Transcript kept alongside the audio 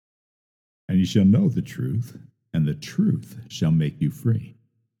and you shall know the truth, and the truth shall make you free.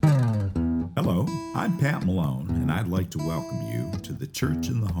 Hello, I'm Pat Malone, and I'd like to welcome you to the Church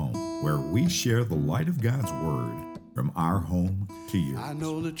in the Home, where we share the light of God's Word from our home to yours. I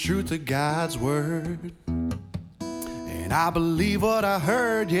know the truth of God's Word, and I believe what I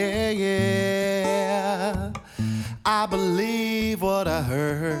heard, yeah. I believe what I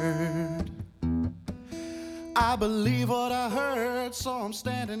heard. I believe what I heard, so I'm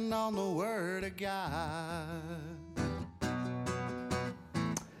standing on the Word of God.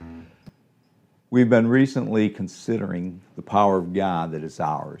 We've been recently considering the power of God that is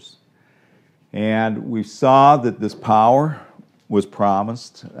ours. And we saw that this power was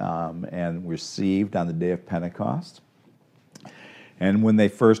promised and received on the day of Pentecost. And when they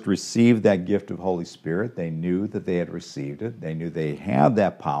first received that gift of Holy Spirit, they knew that they had received it. They knew they had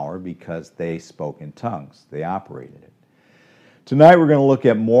that power because they spoke in tongues. They operated it. Tonight we're going to look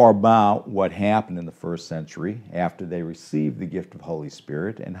at more about what happened in the first century after they received the gift of Holy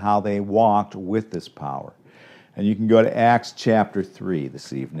Spirit and how they walked with this power. And you can go to Acts chapter 3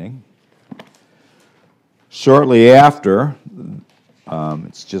 this evening. Shortly after,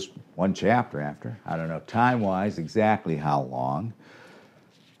 it's just one chapter after, I don't know time-wise exactly how long,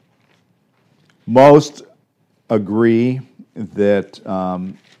 most agree that,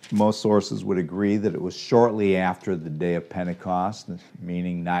 most sources would agree that it was shortly after the day of Pentecost,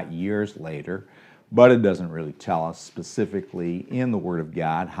 meaning not years later, but it doesn't really tell us specifically in the Word of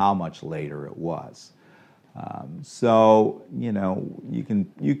God how much later it was. So, you know, you can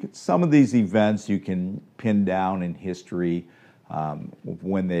some of these events you can pin down in history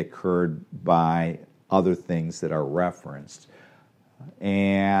when they occurred by other things that are referenced.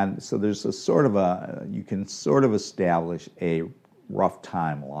 And so there's you can sort of establish a rough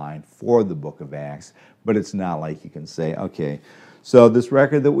timeline for the book of Acts, but it's not like you can say, okay, so this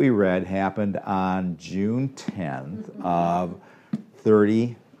record that we read happened on June 10th of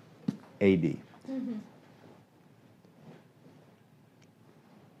 30 AD.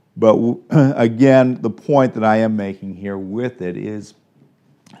 But again, the point that I am making here with it is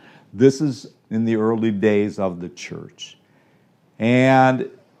this is in the early days of the church. And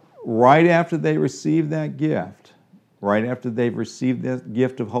right after they received that gift, right after they've received the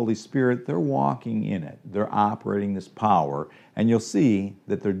gift of Holy Spirit, they're walking in it. They're operating this power. And you'll see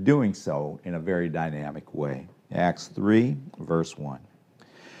that they're doing so in a very dynamic way. Acts 3, verse 1.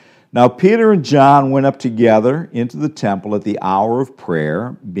 Now Peter and John went up together into the temple at the hour of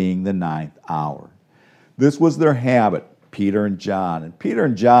prayer, being the 9th hour. This was their habit, Peter and John. And Peter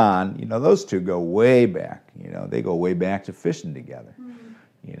and John, you know, those two go way back. You know, they go way back to fishing together.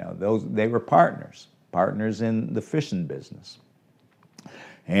 You know, they were partners in the fishing business.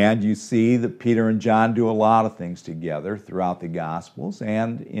 And you see that Peter and John do a lot of things together throughout the Gospels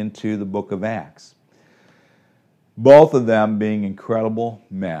and into the book of Acts. Both of them being incredible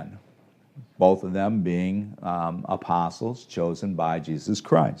men. Both of them being apostles chosen by Jesus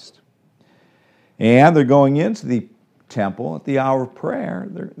Christ. And they're going into the temple at the hour of prayer.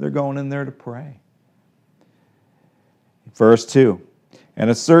 They're going in there to pray. Verse 2. And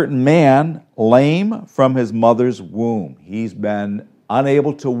a certain man, lame from his mother's womb. He's been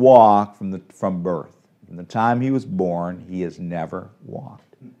unable to walk from birth. From the time he was born, he has never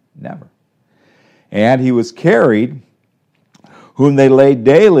walked. Never. And he was carried, whom they laid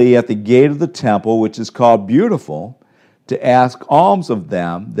daily at the gate of the temple, which is called Beautiful, to ask alms of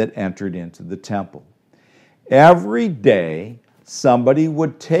them that entered into the temple. Every day, somebody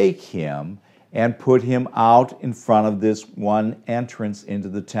would take him and put him out in front of this one entrance into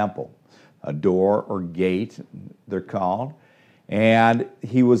the temple, a door or gate, they're called, and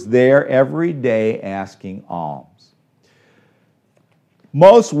he was there every day asking alms.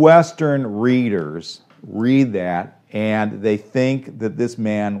 Most Western readers read that and they think that this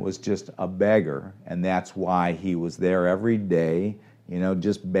man was just a beggar, and that's why he was there every day, you know,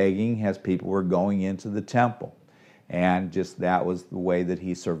 just begging as people were going into the temple. And just that was the way that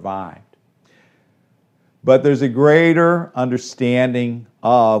he survived. But there's a greater understanding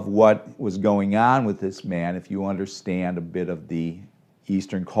of what was going on with this man if you understand a bit of the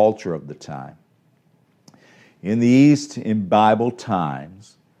Eastern culture of the time. In the East, in Bible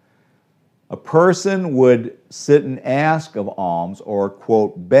times, a person would sit and ask of alms or,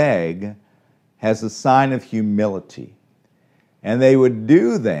 quote, beg as a sign of humility. And they would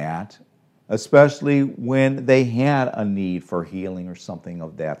do that especially when they had a need for healing or something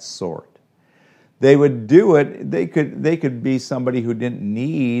of that sort. They would do it, they could be somebody who didn't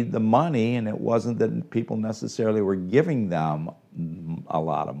need the money, and it wasn't that people necessarily were giving them a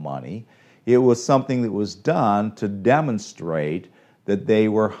lot of money. It was something that was done to demonstrate that they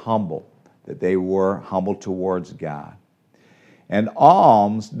were humble, that they were humble towards God. And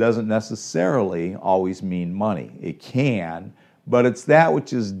alms doesn't necessarily always mean money. It can, but it's that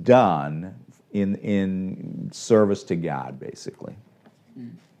which is done in service to God, basically.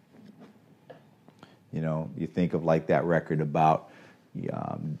 You know, you think of like that record about,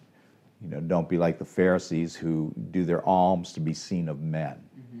 don't be like the Pharisees who do their alms to be seen of men.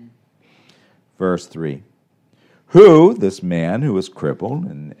 Mm-hmm. Verse 3. Who, this man who was crippled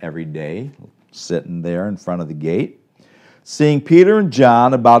and every day sitting there in front of the gate, seeing Peter and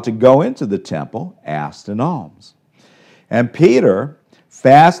John about to go into the temple, asked an alms. And Peter,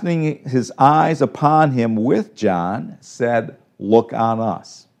 fastening his eyes upon him with John, said, "Look on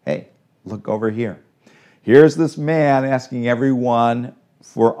us." Hey, look over here. Here's this man asking everyone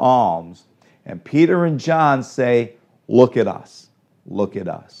for alms. And Peter and John say, "Look at us. Look at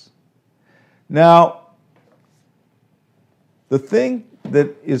us." Now, the thing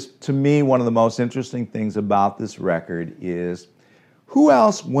that is, to me, one of the most interesting things about this record is who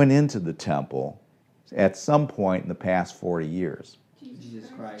else went into the temple at some point in the past 40 years?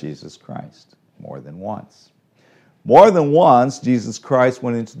 Jesus Christ. Jesus Christ. More than once. More than once, Jesus Christ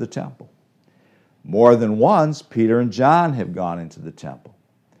went into the temple. More than once, Peter and John have gone into the temple.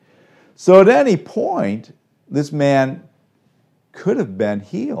 So at any point, this man could have been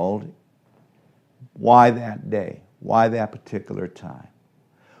healed. Why that day? Why that particular time?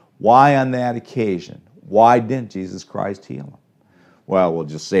 Why on that occasion? Why didn't Jesus Christ heal him? Well, we'll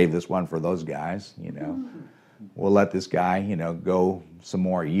just save this one for those guys, We'll let this guy, go some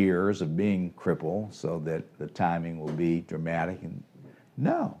more years of being crippled so that the timing will be dramatic. And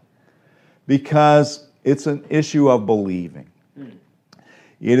no, because it's an issue of believing.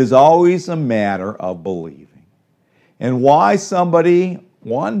 It is always a matter of believing. And why somebody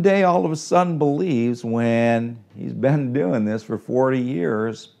one day all of a sudden believes when he's been doing this for 40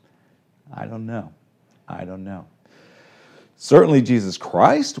 years, I don't know. Certainly Jesus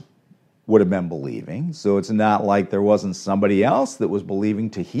Christ would have been believing, so it's not like there wasn't somebody else that was believing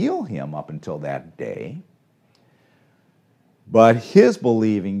to heal him up until that day. But his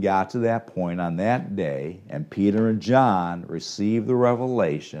believing got to that point on that day, and Peter and John received the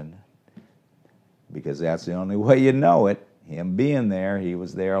revelation, because that's the only way you know it. Him being there, he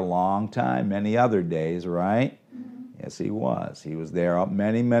was there a long time, many other days, right? Yes, he was. He was there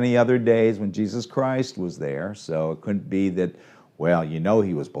many, many other days when Jesus Christ was there, so it couldn't be that, well,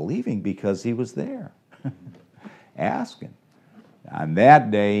 he was believing because he was there, asking. On that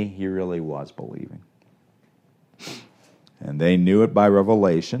day, he really was believing. And they knew it by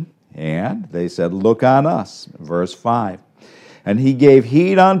revelation, and they said, "Look on us." Verse 5. And he gave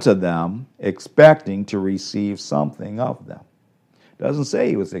heed unto them, expecting to receive something of them. It doesn't say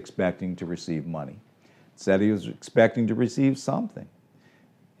he was expecting to receive money. It said he was expecting to receive something.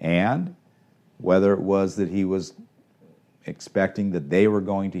 And whether it was that he was expecting that they were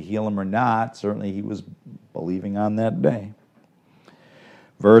going to heal him or not, certainly he was believing on that day.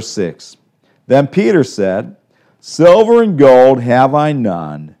 Verse 6. Then Peter said, "Silver and gold have I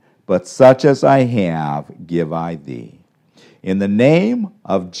none, but such as I have give I thee. In the name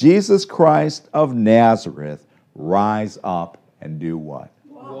of Jesus Christ of Nazareth, rise up and do what?"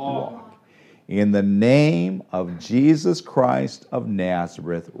 Walk. In the name of Jesus Christ of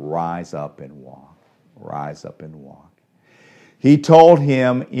Nazareth, rise up and walk. Rise up and walk. He told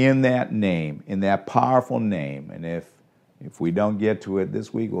him in that name, in that powerful name, and if we don't get to it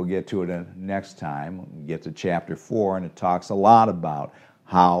this week, we'll get to it next time. We'll get to chapter 4, and it talks a lot about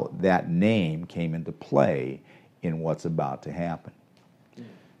how that name came into play in what's about to happen.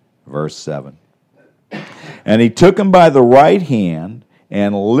 Verse 7. And he took him by the right hand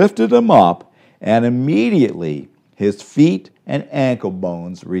and lifted him up, and immediately his feet and ankle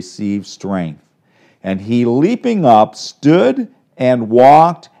bones received strength. And he, leaping up, stood and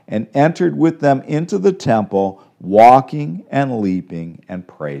walked and entered with them into the temple, walking and leaping and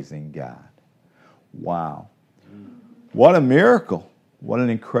praising God. Wow. What a miracle. What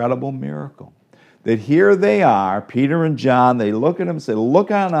an incredible miracle. That here they are, Peter and John, they look at him and say, "Look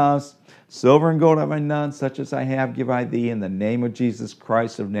on us, silver and gold have I none, such as I have give I thee, in the name of Jesus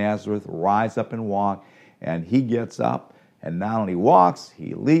Christ of Nazareth, rise up and walk." And he gets up, and not only walks,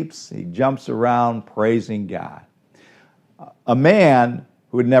 he leaps, he jumps around, praising God. A man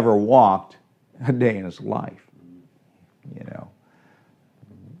who had never walked a day in his life.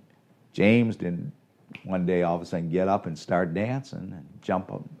 James didn't one day all of a sudden get up and start dancing and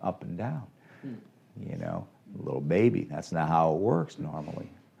jump up and down. A little baby. That's not how it works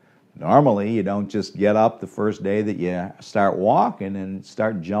normally. Normally, you don't just get up the first day that you start walking and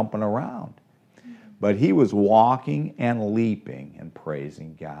start jumping around. But he was walking and leaping and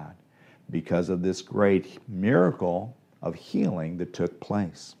praising God because of this great miracle of healing that took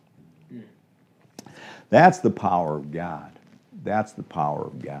place. That's the power of God. That's the power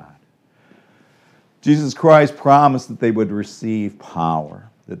of God. Jesus Christ promised that they would receive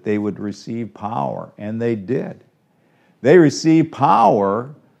power, and they did. They received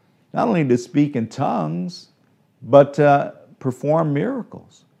power not only to speak in tongues, but to perform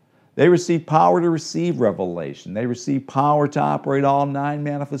miracles. They received power to receive revelation. They received power to operate all 9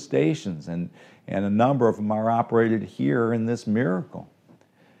 manifestations, and a number of them are operated here in this miracle.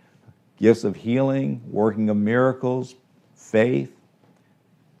 Gifts of healing, working of miracles, faith,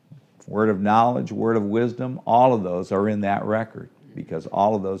 word of knowledge, word of wisdom, all of those are in that record because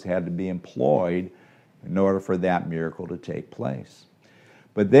all of those had to be employed in order for that miracle to take place.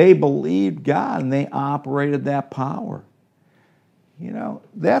 But they believed God and they operated that power. You know,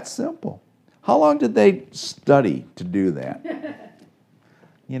 that's simple. How long did they study to do that?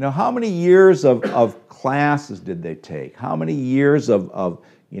 You know, how many years of classes did they take? How many years of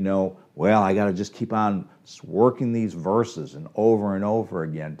well, I got to just keep on working these verses and over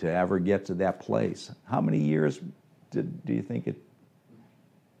again to ever get to that place? How many years do you think it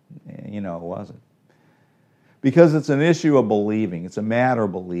wasn't? Because it's an issue of believing. It's a matter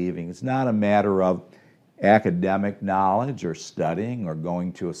of believing. It's not a matter of academic knowledge or studying or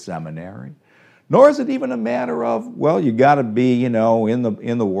going to a seminary. Nor is it even a matter of, well, you got to be, in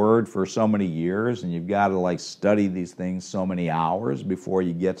the Word for so many years, and you've got to study these things so many hours before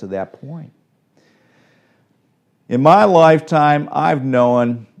you get to that point. In my lifetime, I've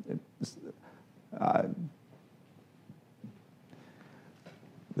known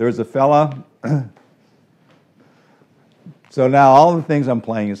there's a fella. So now all the things I'm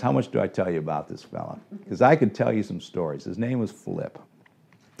playing is how much do I tell you about this fella? Because I could tell you some stories. His name was Flip.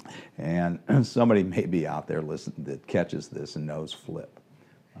 And somebody may be out there listening that catches this and knows Flip.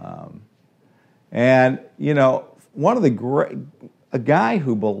 A guy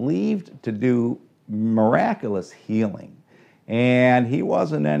who believed to do miraculous healing. And he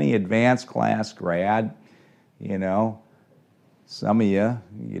wasn't any advanced class grad, Some of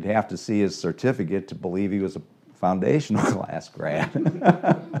you'd have to see his certificate to believe he was a foundational class grad.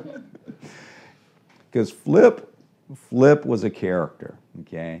 Because Flip was a character,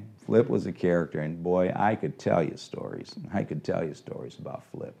 okay? Flip was a character, and boy, I could tell you stories. I could tell you stories about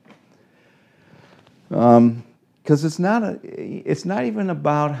Flip. Because it's not even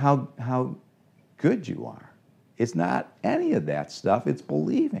about how good you are. It's not any of that stuff. It's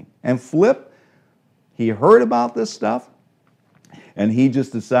believing. And Flip, he heard about this stuff, and he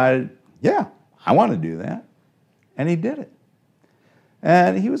just decided, yeah, I want to do that. And he did it.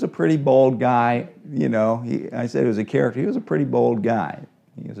 And he was a pretty bold guy. I said he was a character. He was a pretty bold guy.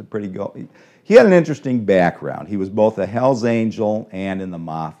 He had an interesting background. He was both a Hell's Angel and in the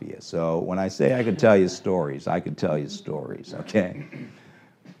Mafia. So when I say I could tell you stories, I could tell you stories, okay?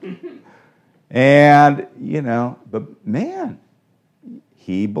 And, but man,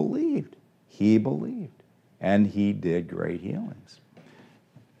 he believed. He believed. And he did great healings.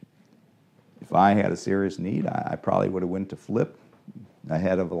 If I had a serious need, I probably would have went to Flip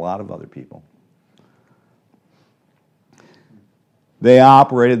ahead of a lot of other people. They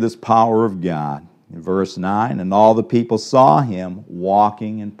operated this power of God. In verse 9, and all the people saw him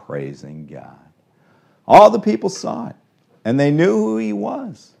walking and praising God. All the people saw it, and they knew who he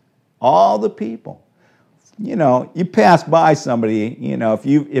was. All the people. You pass by somebody,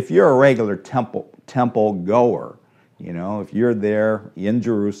 if you're a regular temple goer, if you're there in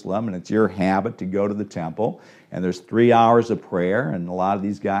Jerusalem and it's your habit to go to the temple and there's 3 hours of prayer and a lot of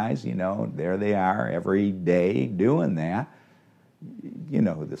these guys, there they are every day doing that, you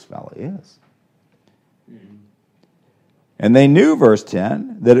know who this fellow is. And they knew, verse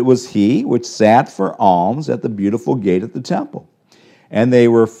 10, that it was he which sat for alms at the beautiful gate at the temple. And they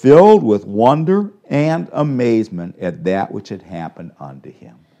were filled with wonder and amazement at that which had happened unto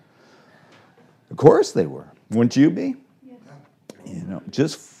him. Of course they were. Wouldn't you be? Yes.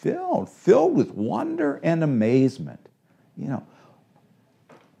 Just filled with wonder and amazement.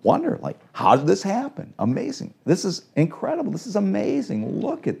 Wonder, how did this happen? Amazing. This is incredible. This is amazing.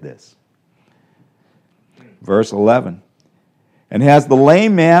 Look at this. Verse 11. And as the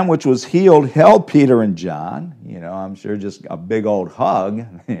lame man which was healed held Peter and John, I'm sure just a big old hug,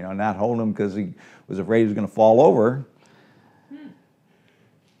 not holding him because he was afraid he was going to fall over.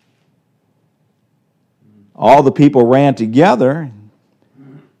 All the people ran together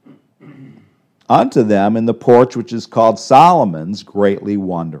unto them in the porch which is called Solomon's, greatly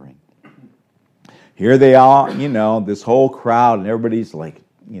wondering. Here they are, this whole crowd, and everybody's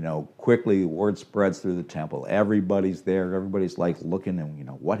quickly word spreads through the temple. Everybody's there. Everybody's like looking and,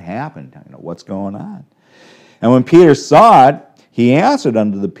 what happened? What's going on? And when Peter saw it, he answered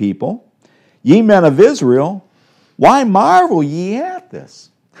unto the people, Ye men of Israel, why marvel ye at this?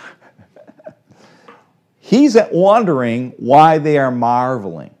 He's wondering why they are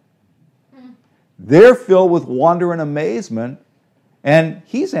marveling. They're filled with wonder and amazement, and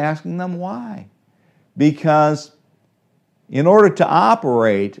he's asking them why. Because in order to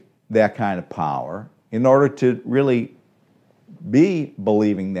operate that kind of power, in order to really be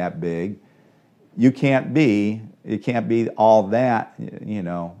believing that big, it can't be all that,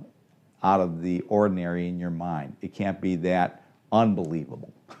 out of the ordinary in your mind. It can't be that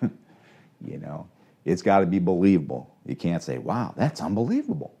unbelievable. It's got to be believable. You can't say, wow, that's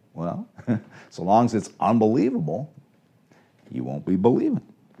unbelievable. Well, so long as it's unbelievable, you won't be believing.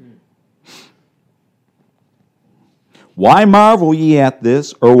 Why marvel ye at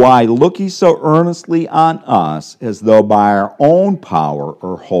this, or why look ye so earnestly on us, as though by our own power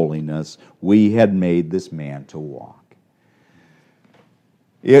or holiness we had made this man to walk?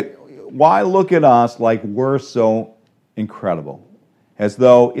 Why look at us like we're so incredible, as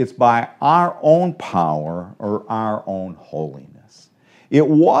though it's by our own power or our own holiness? It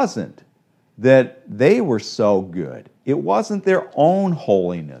wasn't that they were so good. It wasn't their own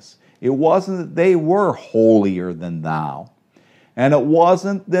holiness. It wasn't that they were holier than thou. And it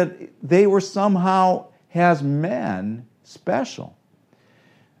wasn't that they were somehow, as men, special.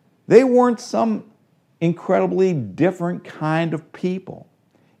 They weren't some incredibly different kind of people.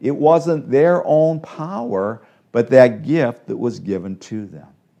 It wasn't their own power, but that gift that was given to them.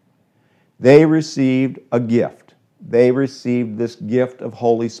 They received a gift. They received this gift of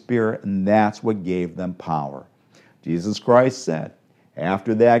Holy Spirit, and that's what gave them power. Jesus Christ said,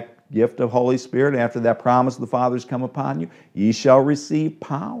 after that gift of Holy Spirit, after that promise of the Father's come upon you, ye shall receive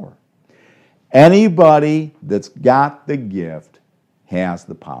power. Anybody that's got the gift has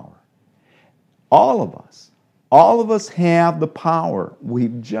the power. All of us have the power.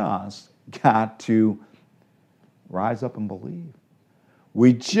 We've just got to rise up and believe.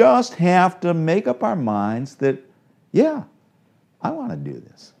 We just have to make up our minds that, yeah, I want to do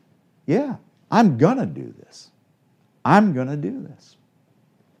this. Yeah, I'm going to do this. I'm going to do this.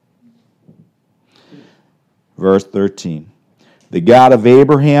 Verse 13. The God of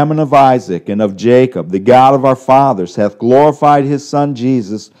Abraham and of Isaac and of Jacob, the God of our fathers, hath glorified his Son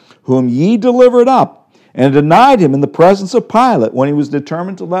Jesus, whom ye delivered up, and denied him in the presence of Pilate when he was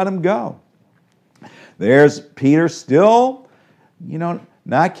determined to let him go. There's Peter still,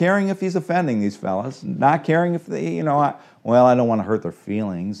 not caring if he's offending these fellas, not caring if they, I don't want to hurt their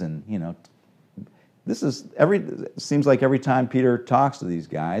feelings. And, it seems like every time Peter talks to these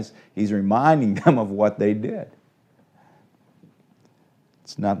guys, he's reminding them of what they did.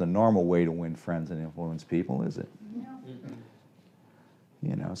 It's not the normal way to win friends and influence people, is it?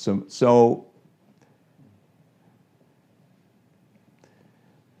 No. So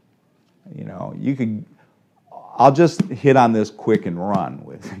you could, I'll just hit on this quick and run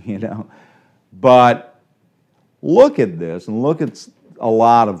with, But look at this and look at a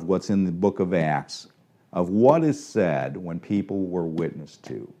lot of what's in the book of Acts, of what is said when people were witnessed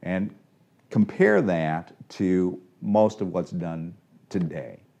to, and compare that to most of what's done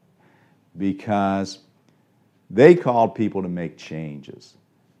today. Because they called people to make changes.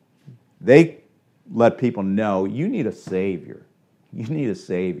 They let people know, you need a Savior. You need a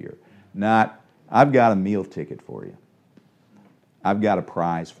Savior. Not, I've got a meal ticket for you. I've got a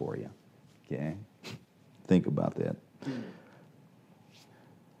prize for you. Okay? Think about that.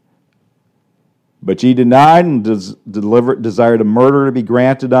 But ye denied and desired a murder to be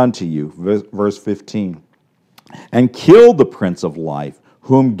granted unto you. Verse 15. And killed the Prince of Life,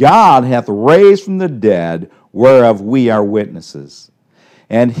 whom God hath raised from the dead, whereof we are witnesses.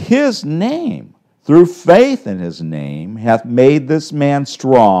 And his name, through faith in his name, hath made this man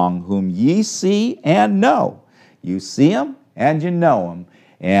strong, whom ye see and know. You see him and you know him.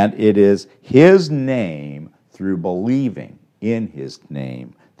 And it is his name, through believing in his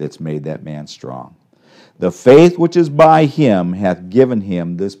name, that's made that man strong. The faith which is by him hath given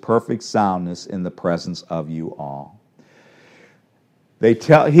him this perfect soundness in the presence of you all. They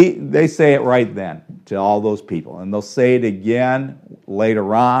say it right then to all those people, and they'll say it again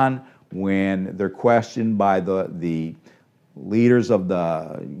later on when they're questioned by the leaders of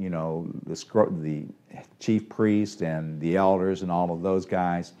the chief priest and the elders and all of those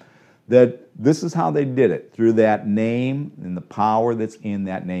guys, that this is how they did it, through that name and the power that's in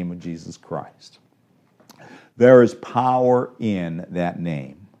that name of Jesus Christ. There is power in that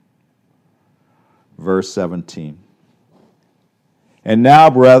name. Verse 17. And now,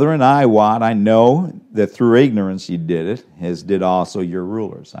 brethren, I know that through ignorance you did it, as did also your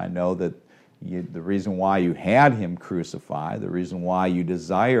rulers. I know that the reason why you had him crucified, the reason why you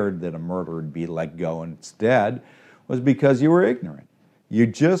desired that a murderer be let go instead, was because you were ignorant. You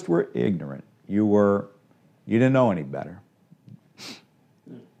just were ignorant. You didn't know any better.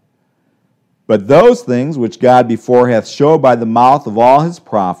 But those things which God before hath showed by the mouth of all his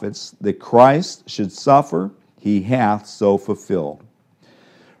prophets, that Christ should suffer, he hath so fulfilled.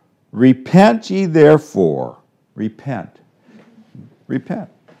 Repent ye therefore. Repent. Repent.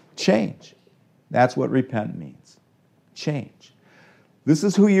 Change. That's what repent means. Change. This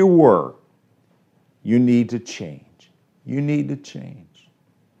is who you were. You need to change. You need to change.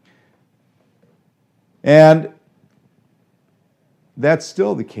 And that's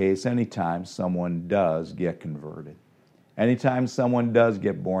still the case anytime someone does get converted. Anytime someone does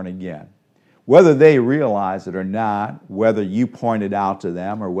get born again. Whether they realize it or not, whether you point it out to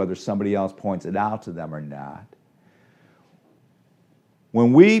them or whether somebody else points it out to them or not.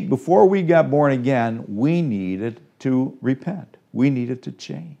 Before we got born again, we needed to repent. We needed to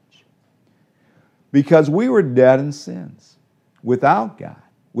change. Because we were dead in sins, without God,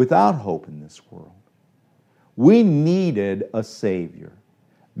 without hope in this world. We needed a Savior.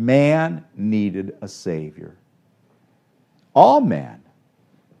 Man needed a Savior. All men.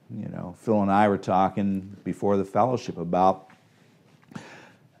 You know, Phil and I were talking before the fellowship about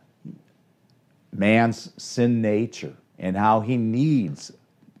man's sin nature and how he needs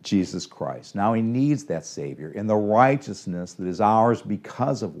Jesus Christ. Now he needs that Savior and the righteousness that is ours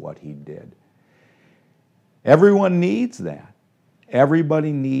because of what he did. Everyone needs that.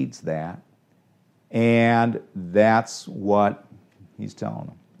 Everybody needs that. And that's what he's telling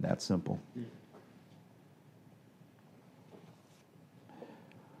them. That's simple.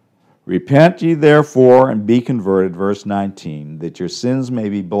 Repent ye therefore and be converted, verse 19, that your sins may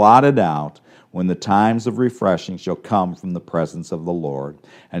be blotted out when the times of refreshing shall come from the presence of the Lord.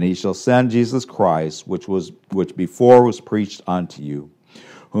 And he shall send Jesus Christ, which before was preached unto you,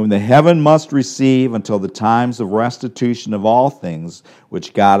 whom the heaven must receive until the times of restitution of all things,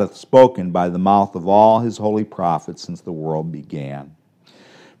 which God hath spoken by the mouth of all his holy prophets since the world began.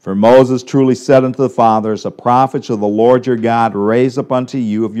 For Moses truly said unto the fathers, a prophet shall the Lord your God raise up unto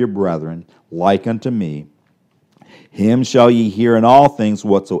you of your brethren, like unto me. Him shall ye hear in all things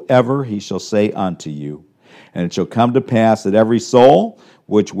whatsoever he shall say unto you. And it shall come to pass that every soul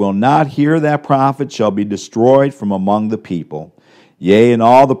which will not hear that prophet shall be destroyed from among the people. Yea, and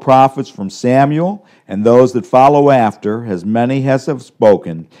all the prophets from Samuel, and those that follow after, as many as have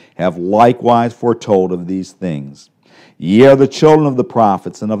spoken, have likewise foretold of these things. Ye are the children of the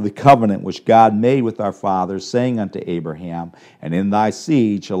prophets, and of the covenant which God made with our fathers, saying unto Abraham, and in thy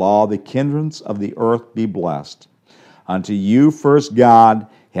seed shall all the kindreds of the earth be blessed. Unto you first God,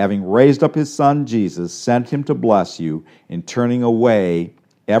 having raised up his Son Jesus, sent him to bless you, in turning away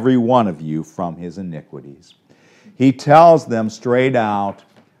every one of you from his iniquities. He tells them straight out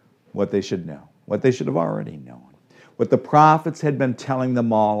what they should know, what they should have already known, what the prophets had been telling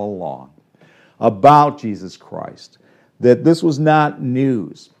them all along about Jesus Christ, that this was not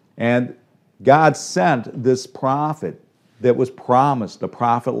news. And God sent this prophet that was promised, a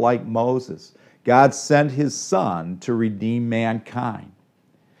prophet like Moses. God sent his Son to redeem mankind.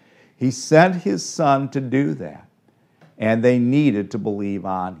 He sent his Son to do that, and they needed to believe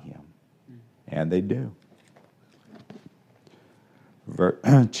on him, and they do.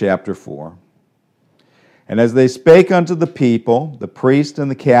 Chapter 4. And as they spake unto the people, the priest and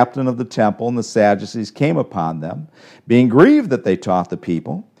the captain of the temple and the Sadducees came upon them, being grieved that they taught the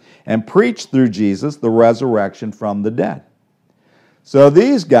people, and preached through Jesus the resurrection from the dead. So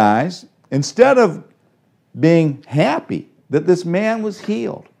these guys, instead of being happy that this man was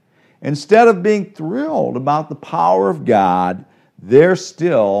healed, instead of being thrilled about the power of God, they're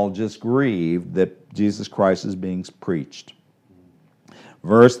still just grieved that Jesus Christ is being preached.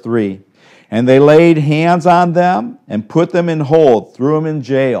 Verse 3, and they laid hands on them and put them in hold, threw them in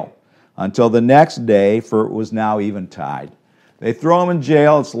jail until the next day, for it was now eventide. They throw them in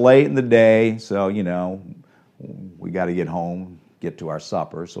jail, it's late in the day, so, we got to get home, get to our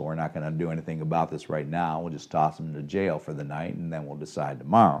supper, so we're not going to do anything about this right now. We'll just toss them into jail for the night, and then we'll decide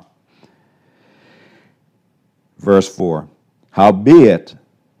tomorrow. Verse 4, howbeit,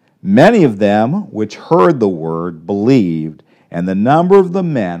 many of them which heard the word believed, and the number of the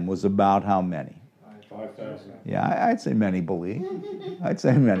men was about how many? 5,000. Yeah, I'd say many believed.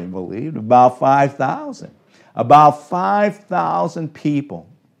 About 5,000. About 5,000 people.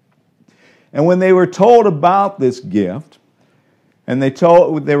 And when they were told about this gift, and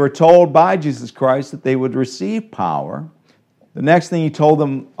they were told by Jesus Christ that they would receive power, The next thing he told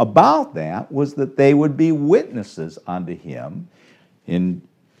them about that was that they would be witnesses unto him in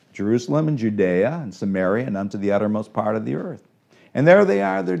Jerusalem and Judea and Samaria and unto the uttermost part of the earth. And there they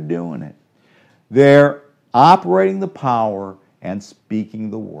are, they're doing it. They're operating the power and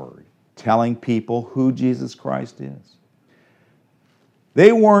speaking the word, telling people who Jesus Christ is.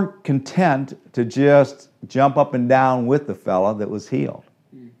 They weren't content to just jump up and down with the fella that was healed.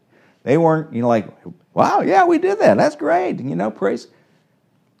 They weren't, like, wow, yeah, we did that. That's great. Praise.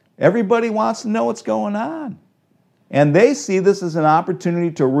 Everybody wants to know what's going on. And they see this as an opportunity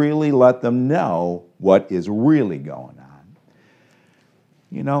to really let them know what is really going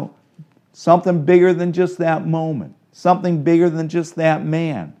on. Something bigger than just that moment. Something bigger than just that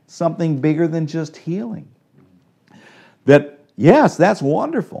man. Something bigger than just healing. That, yes, that's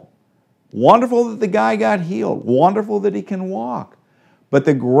wonderful. Wonderful that the guy got healed. Wonderful that he can walk. But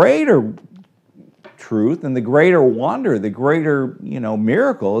the greater truth and the greater wonder, the greater,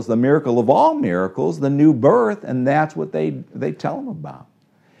 miracle is the miracle of all miracles, the new birth, and that's what they tell them about.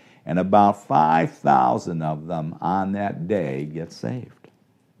 And about 5,000 of them on that day get saved.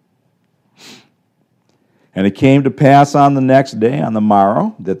 And it came to pass on the next day, on the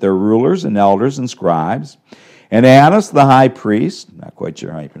morrow, that their rulers and elders and scribes, and Annas the high priest, not quite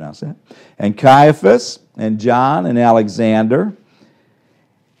sure how you pronounce that, and Caiaphas, and John, and Alexander,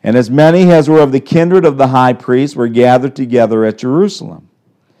 and as many as were of the kindred of the high priest were gathered together at Jerusalem.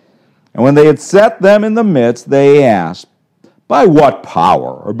 And when they had set them in the midst, they asked, by what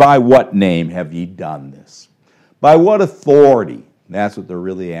power or by what name have ye done this? By what authority? That's what they're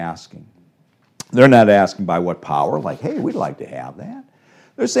really asking. They're not asking by what power, like, hey, we'd like to have that.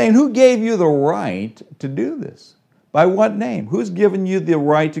 They're saying, who gave you the right to do this? By what name? Who's given you the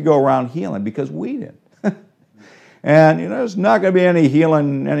right to go around healing? Because we did. And, there's not going to be any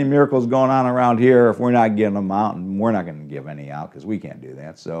healing, any miracles going on around here if we're not giving them out, and we're not going to give any out because we can't do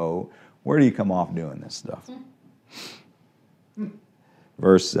that. So where do you come off doing this stuff?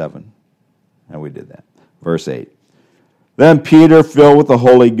 Verse 7. And we did that. Verse 8. Then Peter, filled with the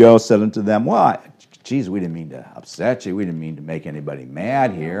Holy Ghost, said unto them, well, geez, we didn't mean to upset you. We didn't mean to make anybody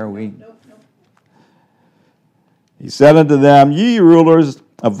mad here. He said unto them, ye rulers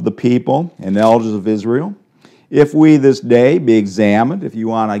of the people and elders of Israel, if we this day be examined, if you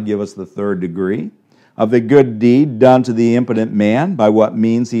want to give us the third degree, of the good deed done to the impotent man, by what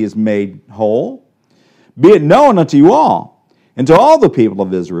means he is made whole, be it known unto you all, and to all the people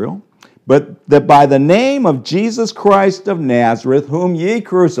of Israel, but that by the name of Jesus Christ of Nazareth, whom ye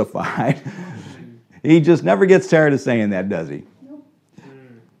crucified, he just never gets tired of saying that, does he?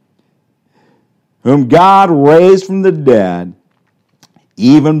 Whom God raised from the dead,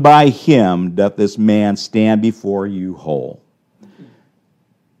 even by him doth this man stand before you whole.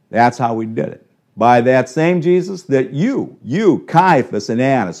 That's how we did it. By that same Jesus that you, Caiaphas and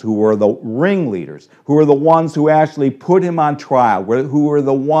Annas, who were the ringleaders, who were the ones who actually put him on trial, who were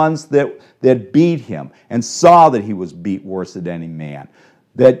the ones that beat him and saw that he was beat worse than any man,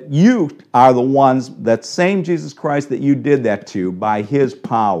 that you are the ones, that same Jesus Christ that you did that to, by his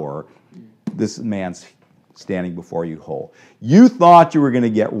power, this man's standing before you whole. You thought you were going to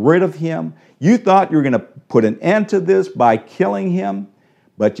get rid of him. You thought you were going to put an end to this by killing him,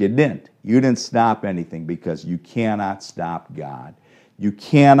 but you didn't. You didn't stop anything because you cannot stop God. You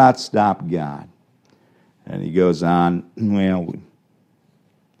cannot stop God. And he goes on, well, do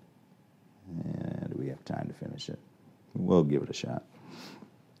we have time to finish it? We'll give it a shot.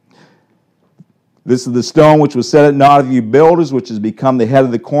 This is the stone which was set at naught of you builders, which has become the head of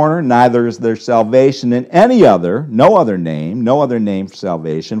the corner. Neither is there salvation in any other, no other name for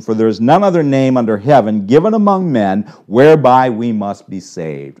salvation. For there is none other name under heaven given among men whereby we must be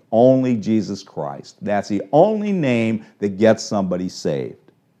saved. Only Jesus Christ. That's the only name that gets somebody saved.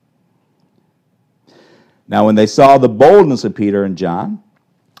 Now when they saw the boldness of Peter and John,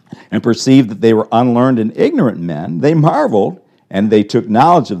 and perceived that they were unlearned and ignorant men, they marveled, and they took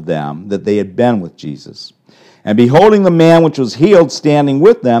knowledge of them that they had been with Jesus. And beholding the man which was healed standing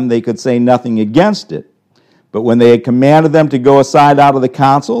with them, they could say nothing against it. But when they had commanded them to go aside out of the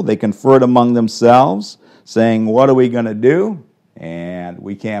council, they conferred among themselves, saying, what are we going to do? And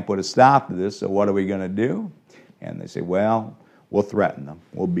we can't put a stop to this, so what are we going to do? And they say, well, we'll threaten them,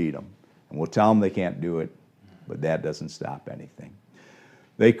 we'll beat them, and we'll tell them they can't do it, but that doesn't stop anything.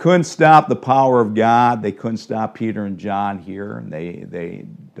 They couldn't stop the power of God. They couldn't stop Peter and John here. And they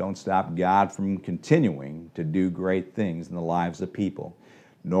don't stop God from continuing to do great things in the lives of people.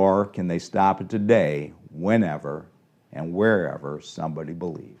 Nor can they stop it today, whenever and wherever somebody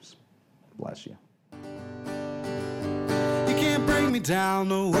believes. Bless you. You can't bring me down,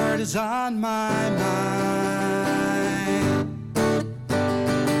 the word is on my mind.